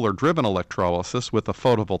a solar-driven electrolysis with a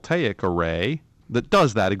photovoltaic array that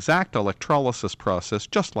does that exact electrolysis process,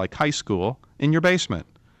 just like high school, in your basement.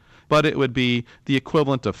 But it would be the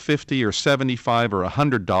equivalent of $50 or $75 or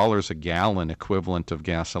 $100 a gallon equivalent of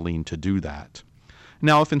gasoline to do that.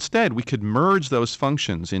 Now, if instead we could merge those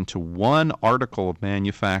functions into one article of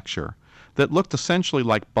manufacture that looked essentially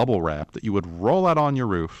like bubble wrap that you would roll out on your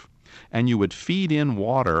roof, and you would feed in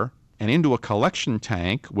water, and into a collection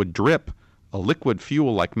tank would drip a liquid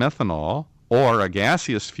fuel like methanol or a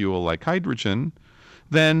gaseous fuel like hydrogen,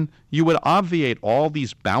 then you would obviate all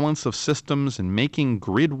these balance of systems and making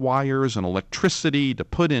grid wires and electricity to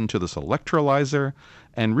put into this electrolyzer,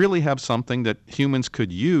 and really have something that humans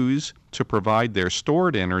could use to provide their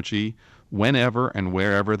stored energy whenever and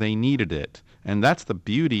wherever they needed it. And that's the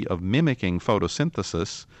beauty of mimicking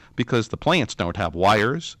photosynthesis, because the plants don't have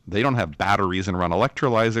wires, they don't have batteries and run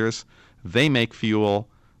electrolyzers, they make fuel.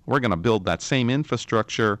 We're going to build that same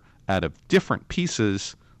infrastructure out of different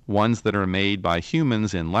pieces, ones that are made by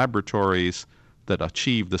humans in laboratories that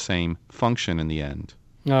achieve the same function in the end.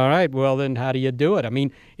 All right, well then how do you do it? I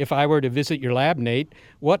mean, if I were to visit your lab, Nate,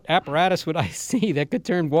 what apparatus would I see that could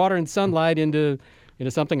turn water and sunlight into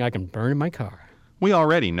something I can burn in my car? We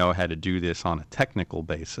already know how to do this on a technical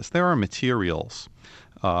basis. There are materials,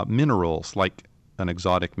 minerals, like an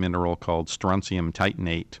exotic mineral called strontium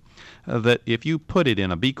titanate, that if you put it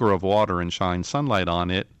in a beaker of water and shine sunlight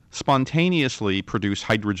on it, spontaneously produce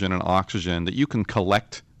hydrogen and oxygen that you can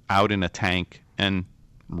collect out in a tank and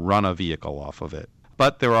run a vehicle off of it.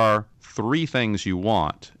 But there are three things you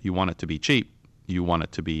want. You want it to be cheap, you want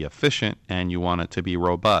it to be efficient, and you want it to be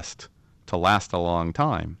robust, to last a long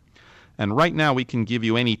time. And right now we can give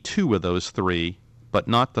you any two of those three, but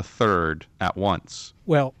not the third at once.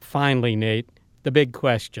 Well, finally, Nate, the big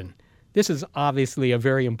question. This is obviously a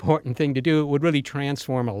very important thing to do. It would really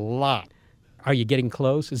transform a lot. Are you getting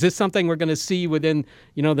close? Is this something we're going to see within,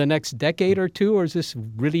 the next decade or two, or is this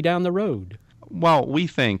really down the road? Well, we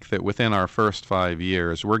think that within our first 5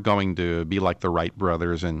 years, we're going to be like the Wright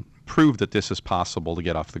brothers and prove that this is possible to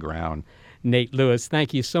get off the ground. Nate Lewis,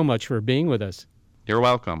 thank you so much for being with us. You're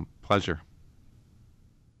welcome. Pleasure.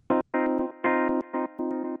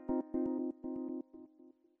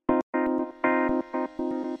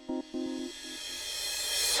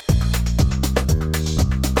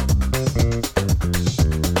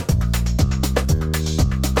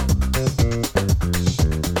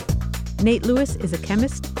 Nate Lewis is a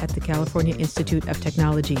chemist at the California Institute of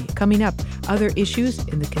Technology. Coming up, other issues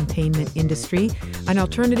in the containment industry, an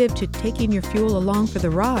alternative to taking your fuel along for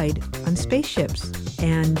the ride on spaceships,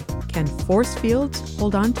 and can force fields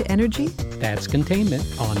hold on to energy? That's Containment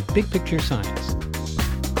on Big Picture Science.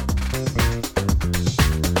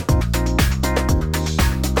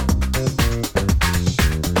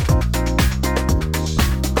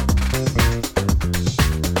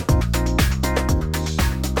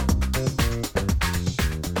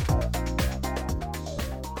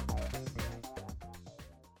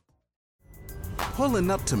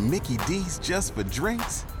 Pulling up to Mickey D's just for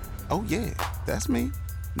drinks? Oh yeah, that's me.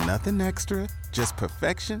 Nothing extra, just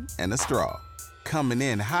perfection and a straw. Coming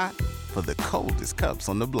in hot for the coldest cups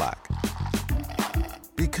on the block.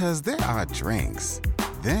 Because there are drinks.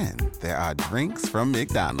 Then there are drinks from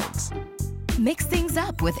McDonald's. Mix things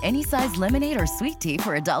up with any size lemonade or sweet tea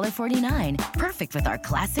for $1.49. Perfect with our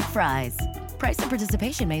classic fries. Price and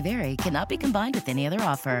participation may vary. Cannot be combined with any other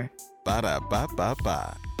offer.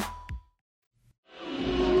 Ba-da-ba-ba-ba.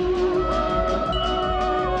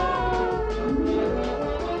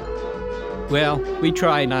 Well, we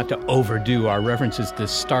try not to overdo our references to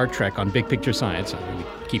Star Trek on Big Picture Science.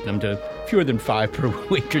 We keep them to fewer than 5 per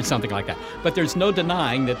week or something like that. But there's no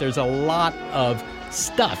denying that there's a lot of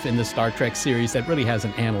stuff in the Star Trek series that really has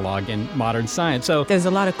an analog in modern science. So there's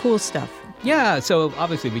a lot of cool stuff. Yeah, so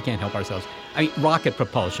obviously we can't help ourselves. I mean, rocket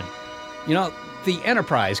propulsion. The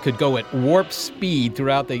Enterprise could go at warp speed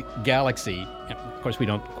throughout the galaxy. Of course, we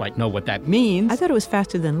don't quite know what that means. I thought it was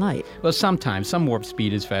faster than light. Well, sometimes. Some warp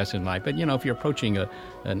speed is faster than light. But, if you're approaching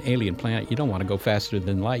an alien planet, you don't want to go faster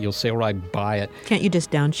than light. You'll sail right by it. Can't you just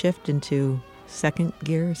downshift into second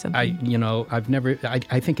gear or something?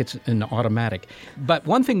 I think it's an automatic. But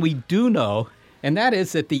one thing we do know, and that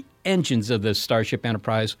is that the engines of the Starship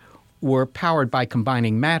Enterprise were powered by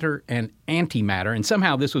combining matter and antimatter. And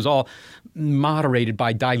somehow this was all moderated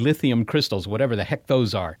by dilithium crystals, whatever the heck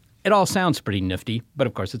those are. It all sounds pretty nifty, but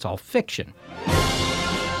of course it's all fiction.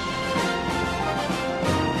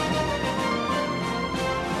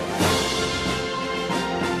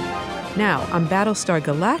 Now, on Battlestar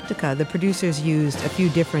Galactica, the producers used a few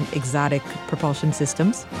different exotic propulsion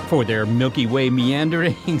systems. For their Milky Way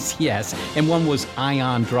meanderings, yes. And one was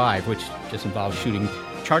ion drive, which just involves shooting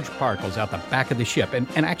charged particles out the back of the ship. And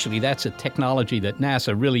actually, that's a technology that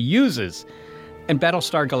NASA really uses. And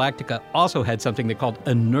Battlestar Galactica also had something they called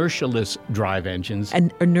inertialess drive engines.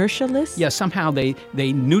 And inertialess? Yeah, somehow they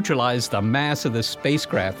neutralize the mass of the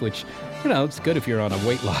spacecraft, which, it's good if you're on a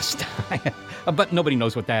weight loss diet. But nobody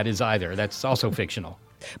knows what that is either. That's also fictional.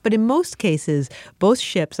 But in most cases, both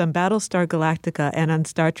ships on Battlestar Galactica and on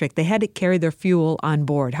Star Trek, they had to carry their fuel on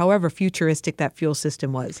board, however futuristic that fuel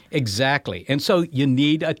system was. Exactly. And so you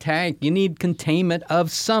need a tank. You need containment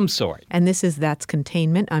of some sort. And that's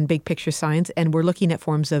containment on Big Picture Science, and we're looking at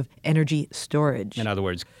forms of energy storage. In other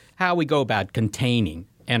words, how we go about containing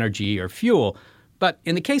energy or fuel. But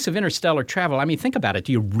in the case of interstellar travel, think about it.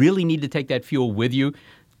 Do you really need to take that fuel with you?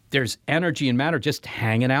 There's energy and matter just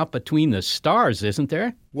hanging out between the stars, isn't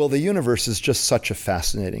there? Well, the universe is just such a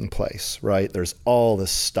fascinating place, right? There's all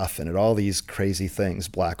this stuff in it, all these crazy things,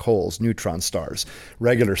 black holes, neutron stars,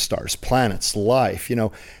 regular stars, planets, life.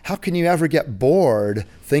 How can you ever get bored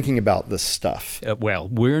thinking about this stuff? Well,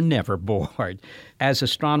 we're never bored. As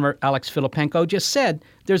astronomer Alex Filipenko just said,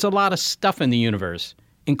 there's a lot of stuff in the universe,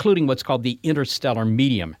 including what's called the interstellar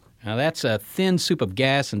medium. Now, that's a thin soup of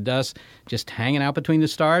gas and dust just hanging out between the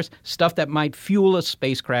stars, stuff that might fuel a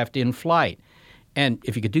spacecraft in flight. And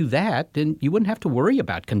if you could do that, then you wouldn't have to worry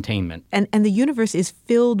about containment. And the universe is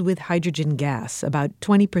filled with hydrogen gas. About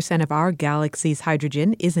 20% of our galaxy's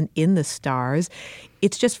hydrogen isn't in the stars.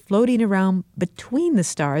 It's just floating around between the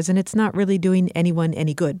stars, and it's not really doing anyone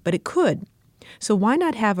any good. But it could. So why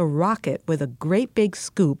not have a rocket with a great big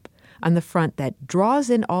scoop on the front that draws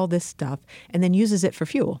in all this stuff and then uses it for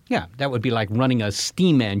fuel? Yeah, that would be like running a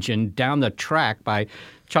steam engine down the track by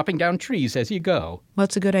chopping down trees as you go. Well,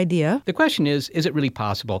 it's a good idea. The question is it really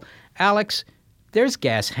possible? Alex, there's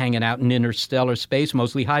gas hanging out in interstellar space,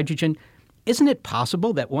 mostly hydrogen. Isn't it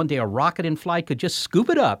possible that one day a rocket in flight could just scoop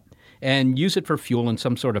it up and use it for fuel in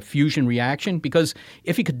some sort of fusion reaction? Because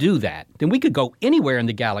if you could do that, then we could go anywhere in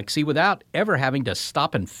the galaxy without ever having to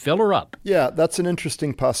stop and fill her up. Yeah, that's an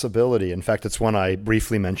interesting possibility. In fact, it's one I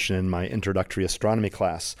briefly mentioned in my introductory astronomy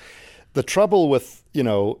class. The trouble with,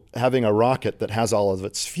 having a rocket that has all of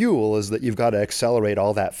its fuel is that you've got to accelerate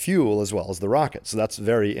all that fuel as well as the rocket. So that's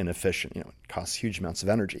very inefficient. It costs huge amounts of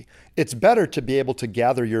energy. It's better to be able to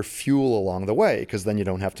gather your fuel along the way, because then you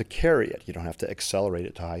don't have to carry it. You don't have to accelerate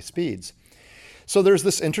it to high speeds. So there's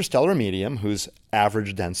this interstellar medium whose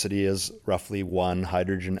average density is roughly 1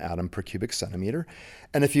 hydrogen atom per cubic centimeter.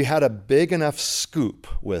 And if you had a big enough scoop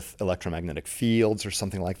with electromagnetic fields or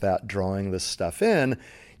something like that drawing this stuff in,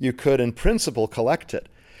 you could, in principle, collect it.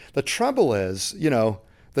 The trouble is,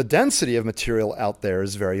 the density of material out there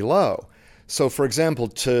is very low. So, for example,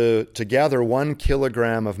 to gather 1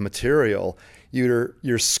 kilogram of material,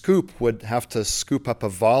 your scoop would have to scoop up a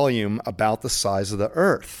volume about the size of the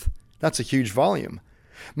Earth. That's a huge volume.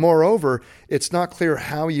 Moreover, it's not clear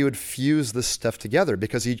how you would fuse this stuff together,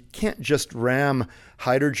 because you can't just ram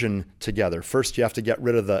hydrogen together. First, you have to get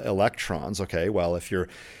rid of the electrons. Okay, well, if you're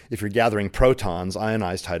gathering protons,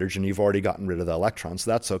 ionized hydrogen, you've already gotten rid of the electrons.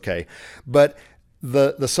 So that's okay. But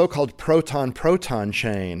the so-called proton-proton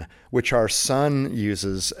chain, which our sun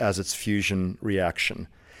uses as its fusion reaction,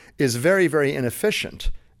 is very, very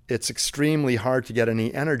inefficient. It's extremely hard to get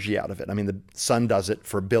any energy out of it. The sun does it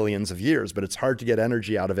for billions of years, but it's hard to get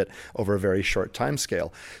energy out of it over a very short time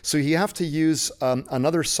scale. So you have to use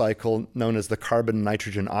another cycle known as the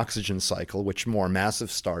carbon-nitrogen-oxygen cycle, which more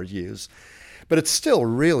massive stars use. But it's still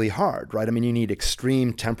really hard, right? You need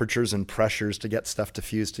extreme temperatures and pressures to get stuff to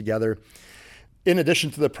fuse together. In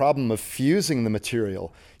addition to the problem of fusing the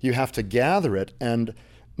material, you have to gather it, and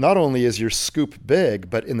not only is your scoop big,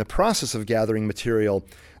 but in the process of gathering material,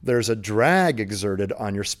 there's a drag exerted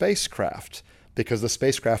on your spacecraft, because the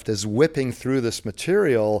spacecraft is whipping through this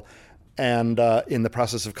material, and in the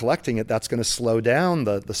process of collecting it, that's going to slow down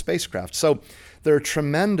the spacecraft. So there are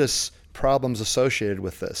tremendous problems associated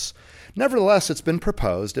with this. Nevertheless, it's been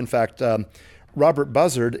proposed. In fact, Robert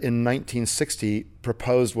Buzzard in 1960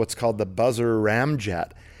 proposed what's called the Buzzer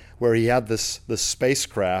ramjet, where he had this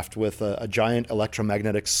spacecraft with a giant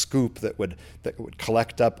electromagnetic scoop that would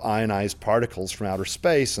collect up ionized particles from outer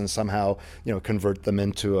space and somehow convert them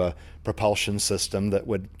into a propulsion system that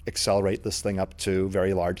would accelerate this thing up to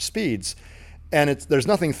very large speeds. And there's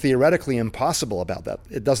nothing theoretically impossible about that.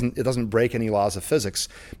 It doesn't break any laws of physics,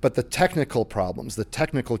 but the technical problems, the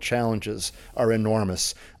technical challenges are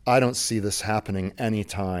enormous. I don't see this happening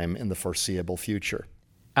anytime in the foreseeable future.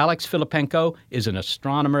 Alex Filipenko is an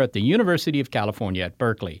astronomer at the University of California at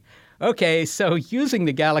Berkeley. Okay, so using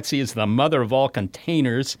the galaxy as the mother of all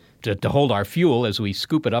containers to hold our fuel as we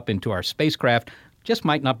scoop it up into our spacecraft just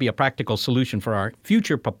might not be a practical solution for our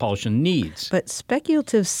future propulsion needs. But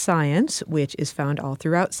speculative science, which is found all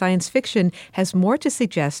throughout science fiction, has more to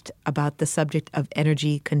suggest about the subject of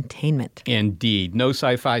energy containment. Indeed. No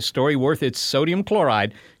sci-fi story worth its sodium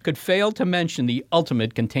chloride could fail to mention the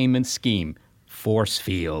ultimate containment scheme, force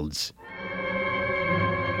fields.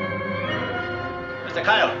 Mr.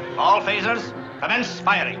 Kyle, all phasers, commence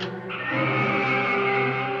firing.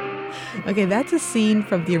 Okay, that's a scene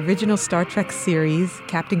from the original Star Trek series.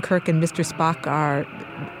 Captain Kirk and Mr. Spock are...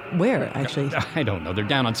 where, actually? I don't know. They're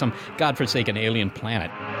down on some godforsaken alien planet.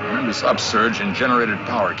 Tremendous upsurge in generated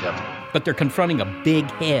power, Captain. But they're confronting a big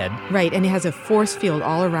head. Right, and it has a force field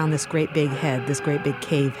all around this great big head, this great big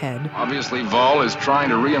cave head. Obviously, Vol is trying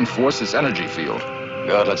to reinforce his energy field.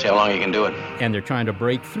 Good, let's see how long you can do it. And they're trying to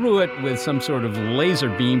break through it with some sort of laser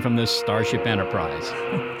beam from this Starship Enterprise.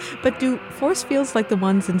 But do force fields like the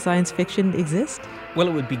ones in science fiction exist? Well,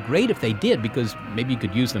 it would be great if they did, because maybe you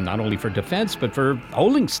could use them not only for defense, but for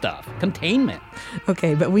holding stuff, containment.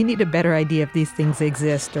 Okay, but we need a better idea if these things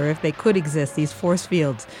exist, or if they could exist, these force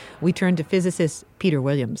fields. We turn to physicist Peter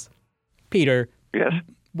Williams. Peter. Yes?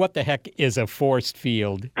 What the heck is a force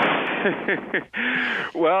field?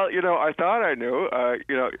 Well, I thought I knew.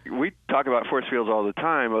 We talk about force fields all the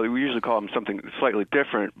time. We usually call them something slightly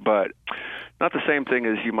different, but not the same thing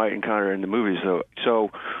as you might encounter in the movies, though.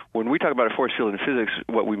 So when we talk about a force field in physics,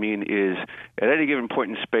 what we mean is at any given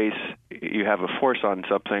point in space, you have a force on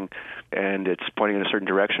something, and it's pointing in a certain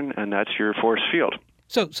direction, and that's your force field.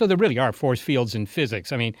 So there really are force fields in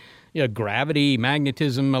physics. I mean, gravity,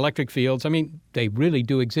 magnetism, electric fields, they really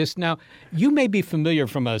do exist. Now, you may be familiar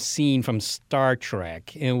from a scene from Star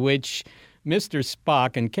Trek in which Mr.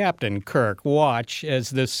 Spock and Captain Kirk watch as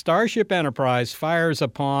the Starship Enterprise fires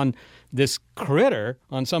upon this critter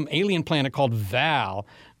on some alien planet called Val.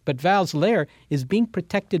 But Val's lair is being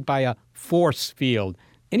protected by a force field.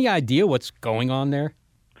 Any idea what's going on there?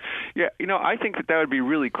 Yeah, I think that would be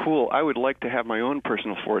really cool. I would like to have my own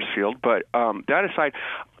personal force field, but that aside,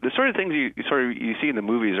 the sort of things you see in the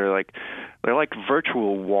movies they're like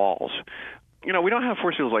virtual walls. We don't have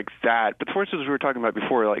force fields like that, but the forces we were talking about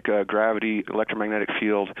before, like gravity, electromagnetic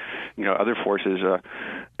field, other forces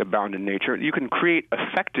abound in nature. You can create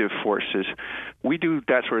effective forces. We do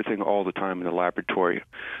that sort of thing all the time in the laboratory.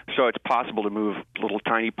 So it's possible to move little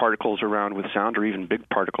tiny particles around with sound, or even big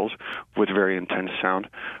particles with very intense sound.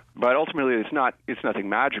 But ultimately, it's nothing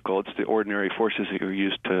magical. It's the ordinary forces that you're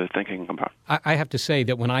used to thinking about. I have to say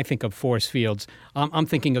that when I think of force fields, I'm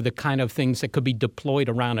thinking of the kind of things that could be deployed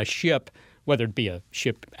around a ship, whether it be a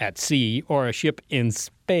ship at sea or a ship in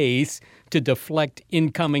space, to deflect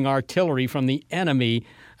incoming artillery from the enemy.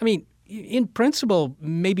 In principle,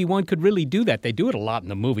 maybe one could really do that. They do it a lot in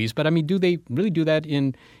the movies, but do they really do that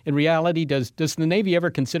in reality? Does the Navy ever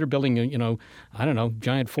consider building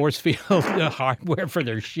giant force field hardware for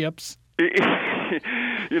their ships?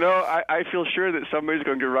 I feel sure that somebody's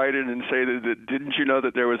going to write in and say that didn't you know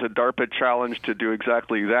that there was a DARPA challenge to do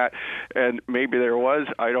exactly that? And maybe there was.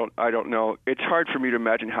 I don't know. It's hard for me to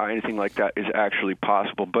imagine how anything like that is actually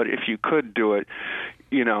possible. But if you could do it,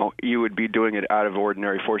 you would be doing it out of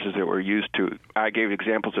ordinary forces that we're used to. I gave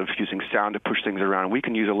examples of using sound to push things around. We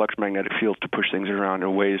can use electromagnetic fields to push things around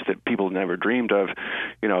in ways that people never dreamed of,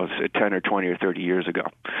 10 or 20 or 30 years ago.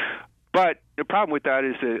 But the problem with that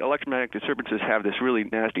is that electromagnetic disturbances have this really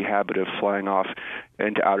nasty habit of flying off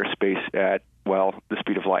into outer space at, the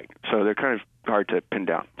speed of light. So they're kind of hard to pin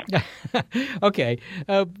down. Okay.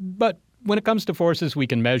 But when it comes to forces, we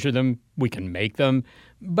can measure them, we can make them.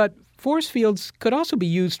 But force fields could also be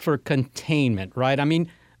used for containment, right?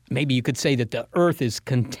 Maybe you could say that the Earth is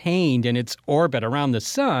contained in its orbit around the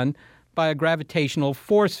sun by a gravitational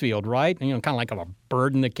force field, right? Kind of like a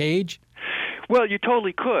bird in the cage. Well, you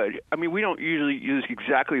totally could. We don't usually use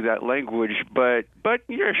exactly that language, but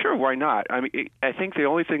yeah, sure, why not? I think the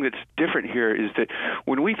only thing that's different here is that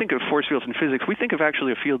when we think of force fields in physics, we think of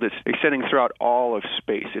actually a field that's extending throughout all of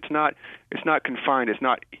space. It's not confined. It's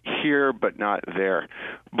not here but not there.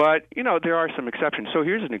 But there are some exceptions. So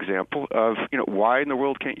here's an example of why in the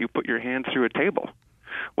world can't you put your hand through a table?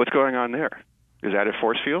 What's going on there? Is that a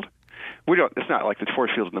force field? It's not like the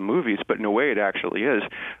force field in the movies, but in a way it actually is.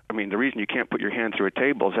 The reason you can't put your hand through a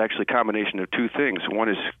table is actually a combination of two things. One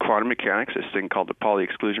is quantum mechanics, this thing called the Pauli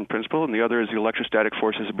exclusion principle, and the other is the electrostatic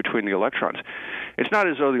forces between the electrons. It's not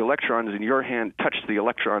as though the electrons in your hand touch the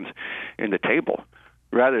electrons in the table.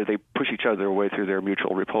 Rather, they push each other away through their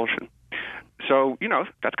mutual repulsion. So,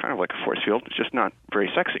 that's kind of like a force field. It's just not very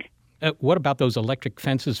sexy. What about those electric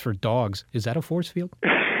fences for dogs? Is that a force field?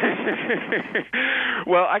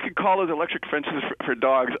 Well, I could call those electric fences for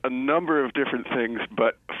dogs a number of different things,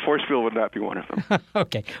 but force field would not be one of them.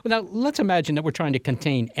 Okay. Well, now let's imagine that we're trying to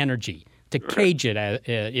contain energy, to cage it,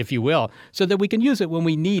 if you will, so that we can use it when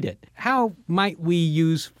we need it. How might we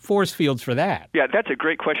use force fields for that? Yeah, that's a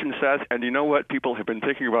great question, Seth. And you know what? People have been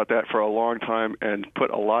thinking about that for a long time and put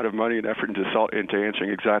a lot of money and effort into answering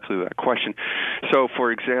exactly that question. So,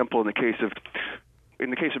 for example, in the case of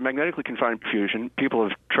magnetically confined fusion, people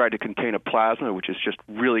have tried to contain a plasma, which is just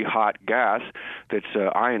really hot gas that's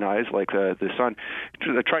ionized like the sun.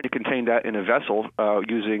 They're trying to contain that in a vessel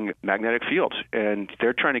using magnetic fields. And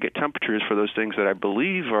they're trying to get temperatures for those things that I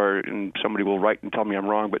believe are, and somebody will write and tell me I'm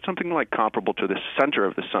wrong, but something like comparable to the center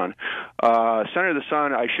of the sun. Center of the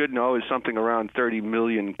sun, I should know, is something around 30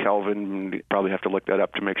 million Kelvin. Probably have to look that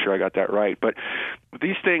up to make sure I got that right. But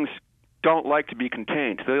these things don't like to be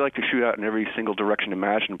contained. They like to shoot out in every single direction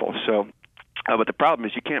imaginable. So, but the problem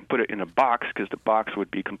is you can't put it in a box because the box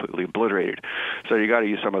would be completely obliterated. So you got to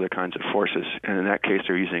use some other kinds of forces. And in that case,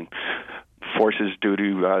 they're using forces due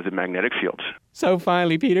to the magnetic fields. So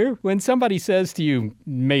finally, Peter, when somebody says to you,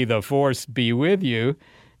 "May the force be with you,"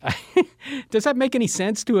 does that make any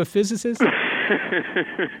sense to a physicist?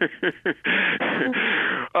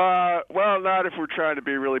 Well, not if we're trying to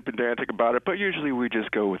be really pedantic about it, but usually we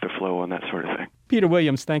just go with the flow on that sort of thing. Peter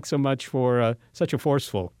Williams, thanks so much for such a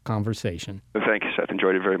forceful conversation. Thank you, Seth.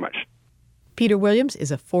 Enjoyed it very much. Peter Williams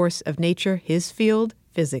is a force of nature. His field,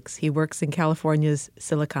 physics. He works in California's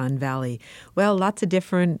Silicon Valley. Well, lots of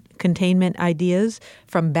different containment ideas,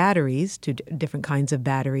 from batteries to different kinds of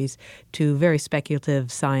batteries to very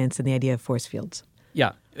speculative science and the idea of force fields.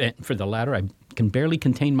 Yeah, and for the latter, I can barely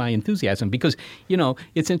contain my enthusiasm because,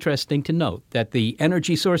 it's interesting to note that the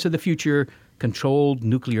energy source of the future, controlled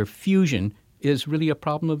nuclear fusion, is really a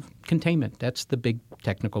problem of containment. That's the big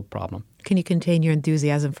technical problem. Can you contain your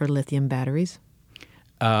enthusiasm for lithium batteries?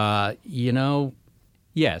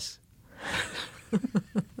 Yes.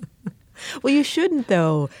 Well, you shouldn't,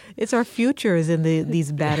 though. It's our future is in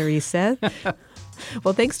these batteries, Seth.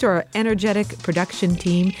 Well, thanks to our energetic production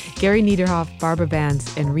team, Gary Niederhoff, Barbara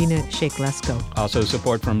Vance, and Rena Shake-Lesko. Also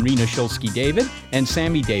support from Rena Shulsky-David and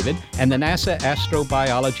Sammy David and the NASA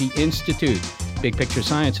Astrobiology Institute. Big Picture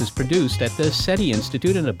Science is produced at the SETI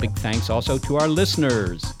Institute, and a big thanks also to our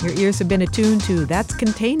listeners. Your ears have been attuned to That's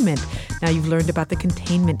Containment. Now you've learned about the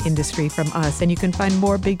containment industry from us, and you can find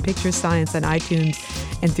more Big Picture Science on iTunes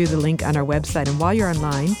and through the link on our website. And while you're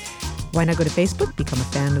online, why not go to Facebook, become a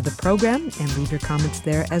fan of the program, and leave your comments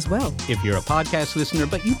there as well. If you're a podcast listener,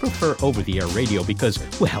 but you prefer over-the-air radio because,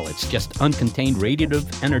 well, it's just uncontained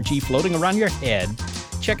radiative energy floating around your head,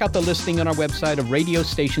 check out the listing on our website of radio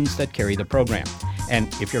stations that carry the program.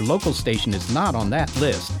 And if your local station is not on that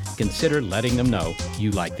list, consider letting them know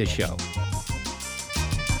you like the show.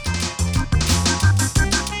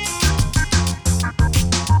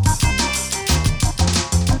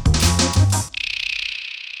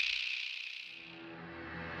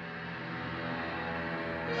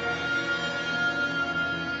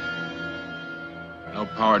 No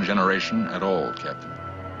power generation at all, Captain.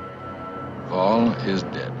 All is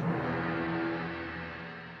dead.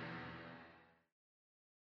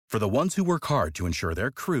 For the ones who work hard to ensure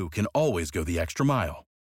their crew can always go the extra mile,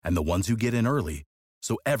 and the ones who get in early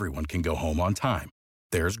so everyone can go home on time,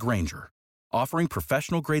 there's Grainger, offering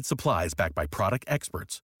professional-grade supplies backed by product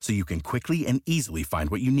experts so you can quickly and easily find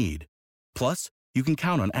what you need. Plus, you can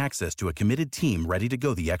count on access to a committed team ready to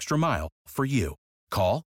go the extra mile for you.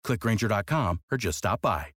 Call, click Grainger.com, or just stop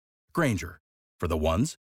by. Grainger, for the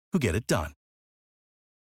ones who get it done.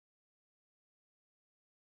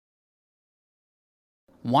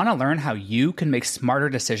 Want to learn how you can make smarter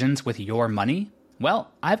decisions with your money?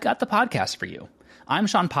 Well, I've got the podcast for you. I'm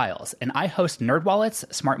Sean Piles, and I host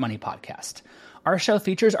NerdWallet's Smart Money Podcast. Our show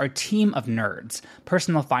features our team of nerds,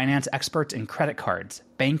 personal finance experts in credit cards,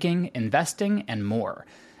 banking, investing, and more.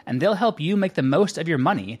 And they'll help you make the most of your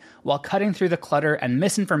money while cutting through the clutter and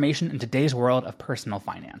misinformation in today's world of personal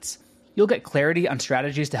finance. You'll get clarity on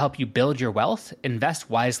strategies to help you build your wealth,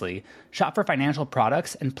 invest wisely, shop for financial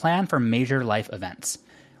products, and plan for major life events.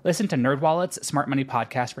 Listen to NerdWallet's Smart Money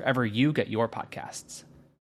Podcast wherever you get your podcasts.